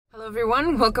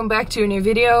Everyone, welcome back to a new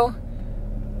video.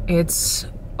 It's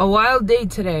a wild day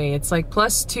today. It's like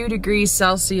 +2 degrees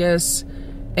Celsius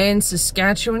in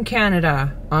Saskatchewan,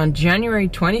 Canada on January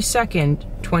 22nd,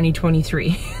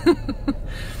 2023.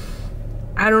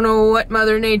 I don't know what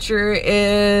Mother Nature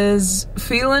is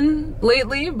feeling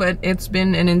lately, but it's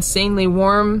been an insanely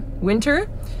warm winter.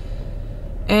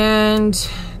 And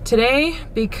today,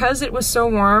 because it was so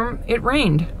warm, it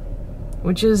rained,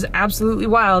 which is absolutely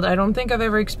wild. I don't think I've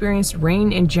ever experienced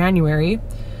rain in January.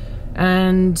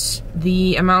 And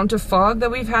the amount of fog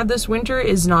that we've had this winter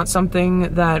is not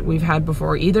something that we've had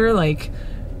before either. Like,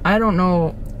 I don't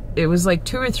know, it was like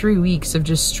 2 or 3 weeks of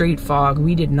just straight fog.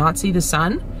 We did not see the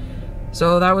sun.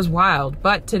 So that was wild.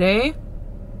 But today,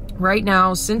 right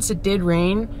now, since it did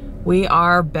rain, we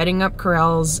are bedding up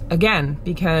corrals again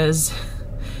because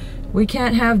we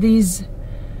can't have these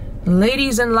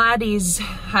ladies and laddies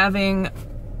having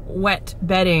wet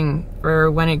bedding for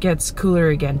when it gets cooler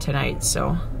again tonight.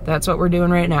 So that's what we're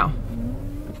doing right now.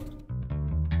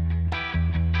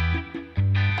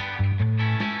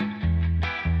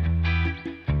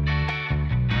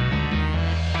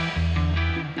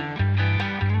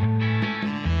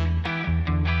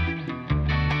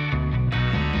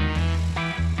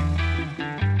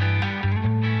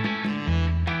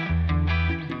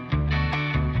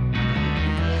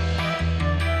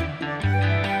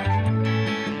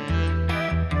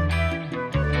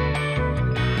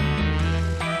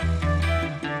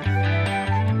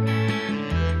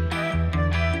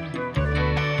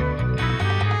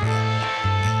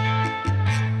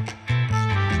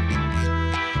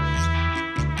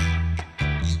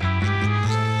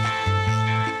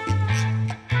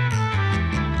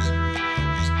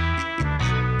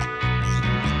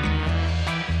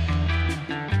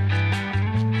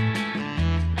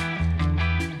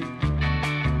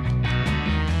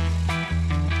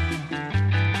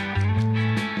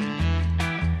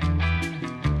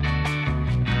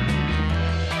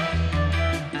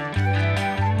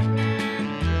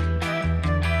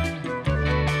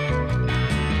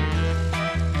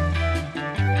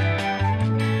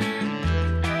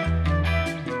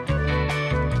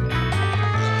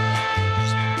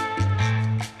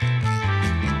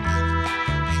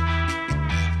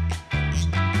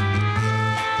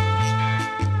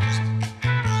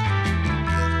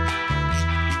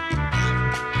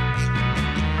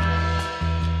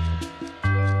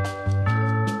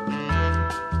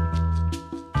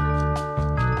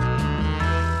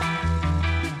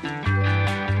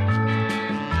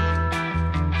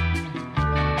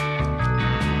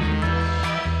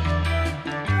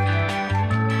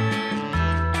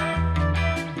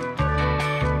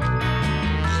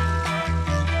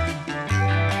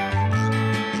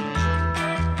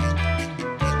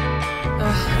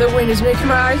 The wind is making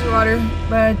my eyes water,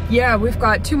 but yeah, we've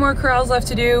got 2 more corrals left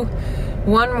to do,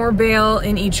 1 more bale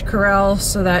in each corral,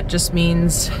 so that just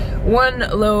means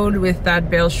 1 load with that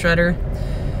bale shredder,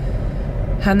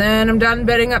 and then I'm done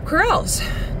bedding up corrals.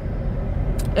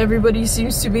 Everybody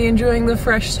seems to be enjoying the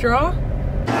fresh straw.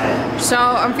 So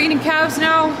I'm feeding calves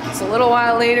now. It's a little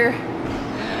while later,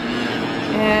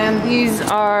 and these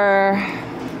are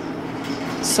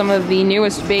some of the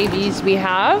newest babies we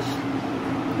have.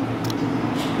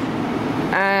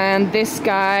 And this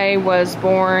guy was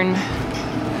born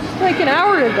like an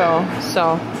hour ago,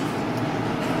 so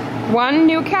 1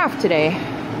 new calf today.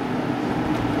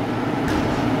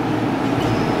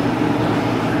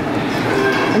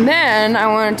 And then I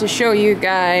wanted to show you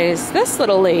guys this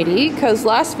little lady, because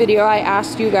last video I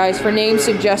asked you guys for name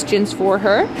suggestions for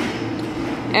her,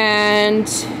 and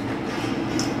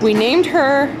we named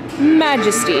her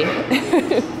Majesty.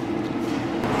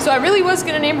 So I really was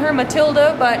gonna name her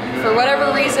Matilda, but for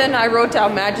whatever reason, I wrote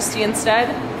down Majesty instead.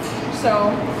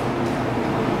 So,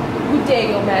 good day,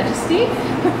 Your Majesty.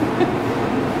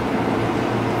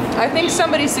 I think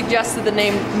somebody suggested the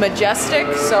name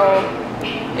Majestic, so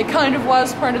it kind of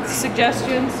was part of the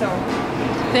suggestion. So,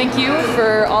 thank you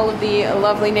for all of the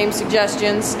lovely name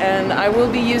suggestions, and I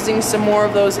will be using some more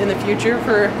of those in the future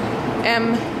for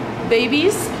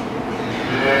babies.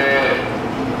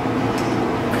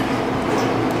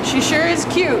 She sure is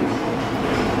cute.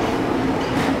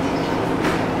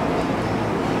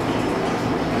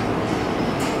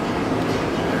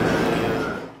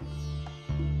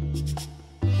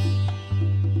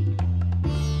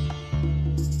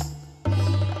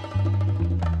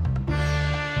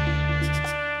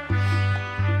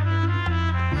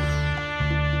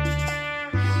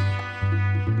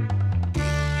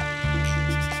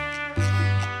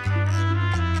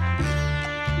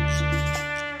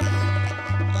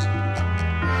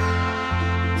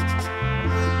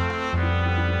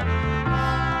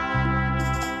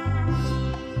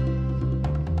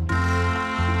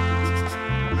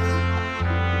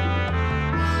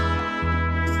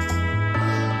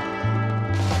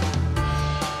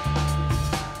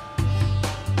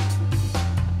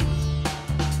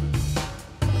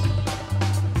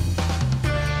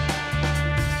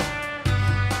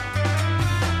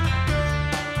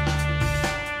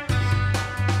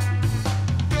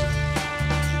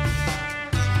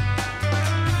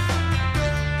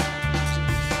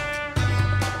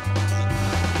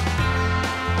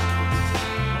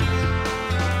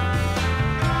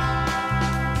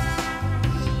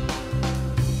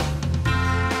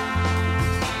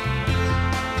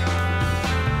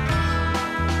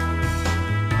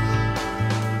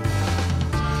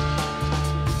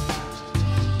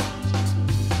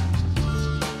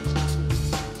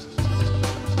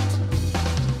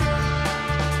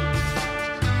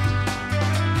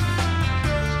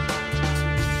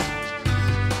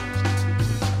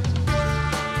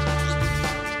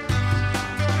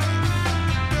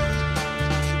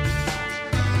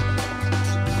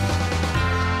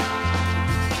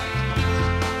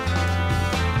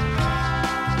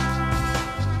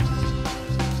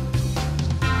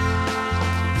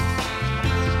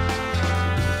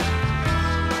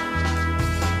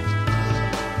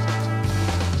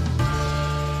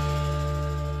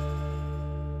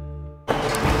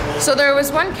 So there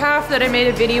was one calf that I made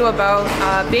a video about,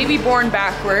 baby born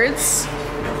backwards,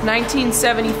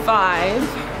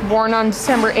 1975, born on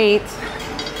December 8th.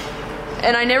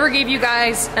 And I never gave you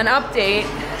guys an update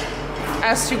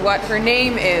as to what her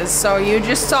name is. So you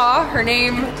just saw her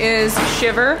name is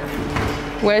Shiver,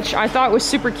 which I thought was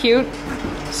super cute.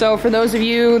 So for those of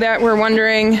you that were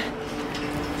wondering,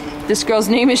 this girl's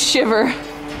name is Shiver.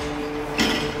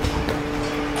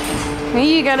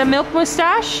 Hey, you got a milk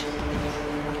mustache?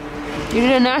 You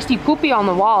did a nasty poopy on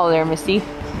the wall there, Misty.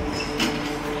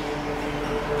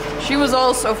 She was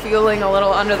also feeling a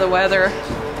little under the weather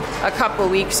a couple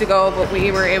weeks ago, but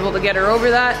we were able to get her over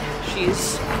that.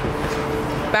 She's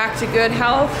back to good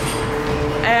health.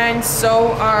 And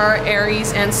so are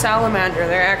Aries and Salamander.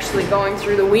 They're actually going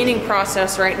through the weaning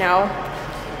process right now.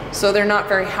 So they're not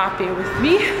very happy with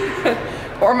me,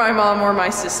 or my mom or my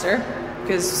sister,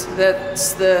 because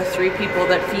that's the three people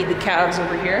that feed the calves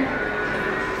over here.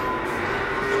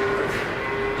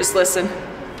 Just listen.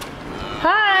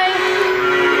 Hi!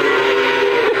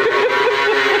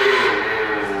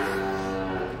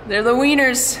 They're the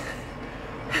wieners.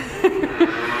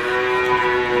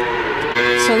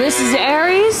 So this is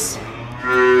Aries.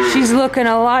 She's looking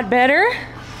a lot better.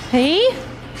 Hey,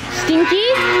 Stinky.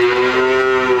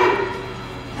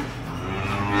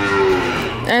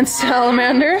 And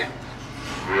Salamander.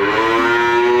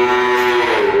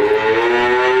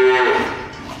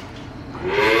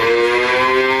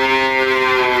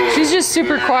 She's just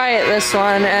super quiet, this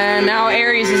one, and now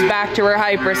Aries is back to her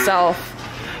hyper self.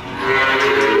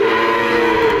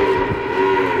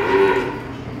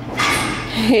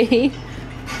 Hey.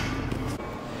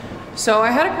 So I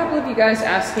had a couple of you guys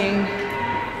asking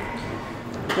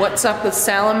what's up with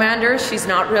Salamander. She's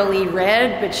not really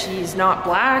red, but she's not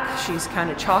black. She's kind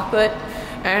of chocolate,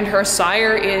 and her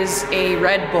sire is a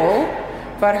red bull,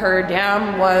 but her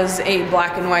dam was a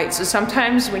black and white. So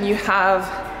sometimes when you have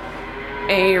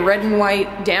a red and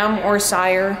white dam or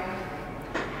sire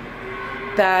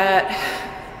that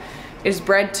is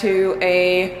bred to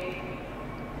a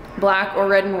black or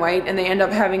red and white, and they end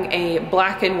up having a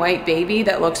black and white baby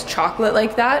that looks chocolate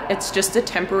like that, it's just a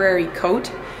temporary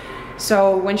coat.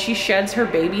 So when she sheds her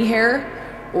baby hair,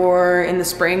 or in the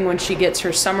spring when she gets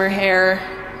her summer hair,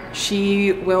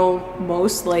 she will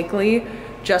most likely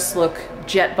just look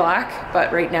jet black,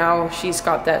 but right now she's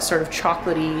got that sort of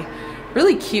chocolatey,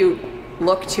 really cute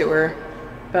look to her,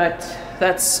 but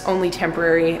that's only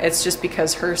temporary. It's just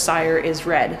because her sire is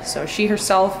red. So she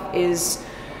herself is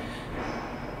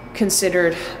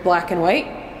considered black and white,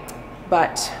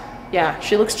 but yeah,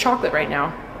 she looks chocolate right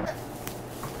now.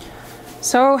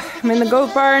 So I'm in the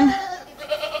goat barn,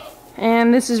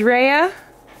 and this is Rhea,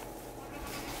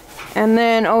 and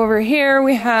then over here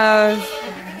we have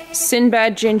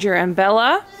Sinbad, Ginger, and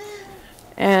Bella.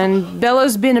 And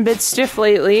Bella's been a bit stiff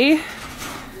lately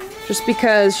just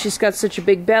because she's got such a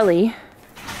big belly.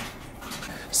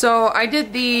 So I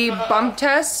did the bump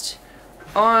test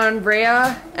on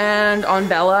Rhea and on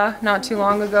Bella not too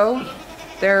long ago.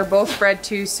 They're both bred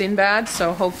to Sinbad,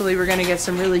 so hopefully we're gonna get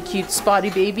some really cute spotty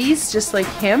babies just like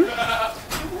him.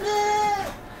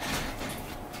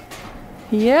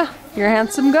 Yeah, you're a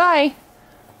handsome guy.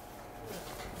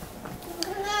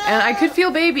 And I could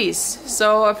feel babies.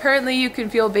 So apparently you can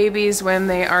feel babies when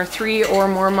they are 3 or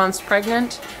more months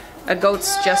pregnant. A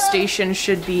goat's gestation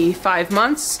should be 5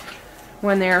 months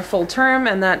when they are full term,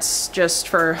 and that's just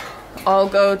for all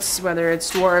goats, whether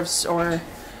it's dwarfs or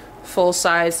full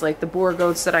size like the boar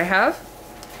goats that I have.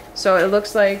 So it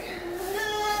looks like,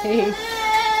 hey,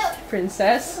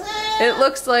 princess. It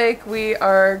looks like we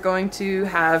are going to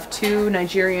have 2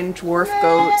 Nigerian dwarf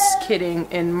goats kidding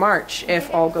in March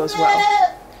if all goes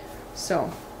well.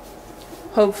 So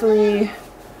hopefully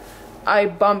I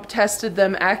bump tested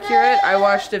them accurate. I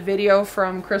watched a video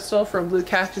from Crystal from Blue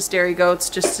Cactus Dairy Goats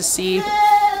just to see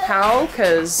how,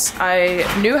 because I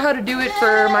knew how to do it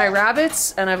for my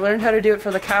rabbits and I've learned how to do it for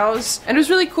the cows, and it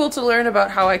was really cool to learn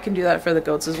about how I can do that for the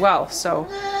goats as well. So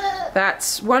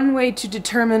that's one way to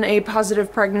determine a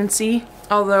positive pregnancy,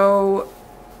 although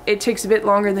it takes a bit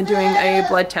longer than doing a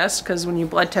blood test, because when you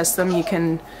blood test them you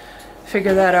can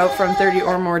figure that out from 30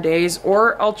 or more days,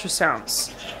 or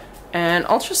ultrasounds. And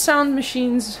ultrasound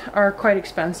machines are quite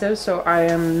expensive, so I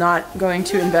am not going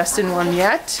to invest in one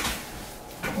yet,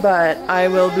 but I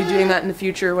will be doing that in the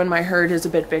future when my herd is a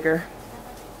bit bigger.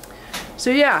 So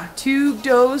yeah, 2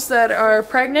 does that are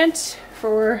pregnant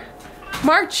for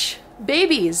March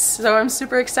babies, so I'm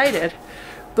super excited.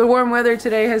 The warm weather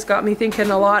today has got me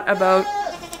thinking a lot about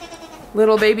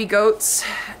little baby goats,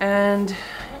 and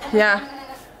yeah,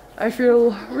 I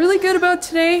feel really good about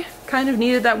today. Kind of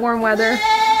needed that warm weather.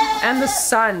 And the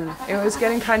sun. It was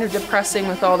getting kind of depressing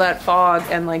with all that fog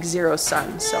and like zero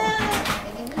sun, so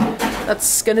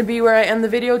that's gonna be where I end the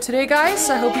video today, guys.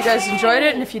 I hope you guys enjoyed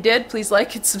it, and if you did, please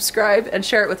like it, subscribe, and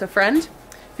share it with a friend.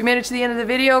 If you made it to the end of the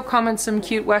video, comment some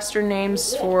cute Western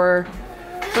names for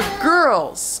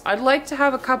girls. I'd like to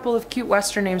have a couple of cute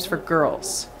Western names for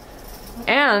girls.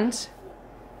 And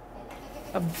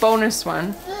a bonus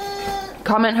one,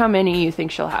 comment how many you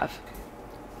think she'll have.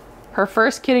 Her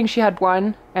first kidding she had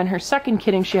 1, and her second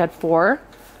kidding she had 4.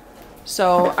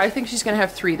 So I think she's gonna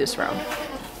have 3 this round.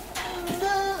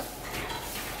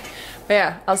 But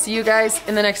yeah, I'll see you guys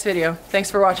in the next video. Thanks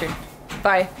for watching.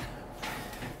 Bye.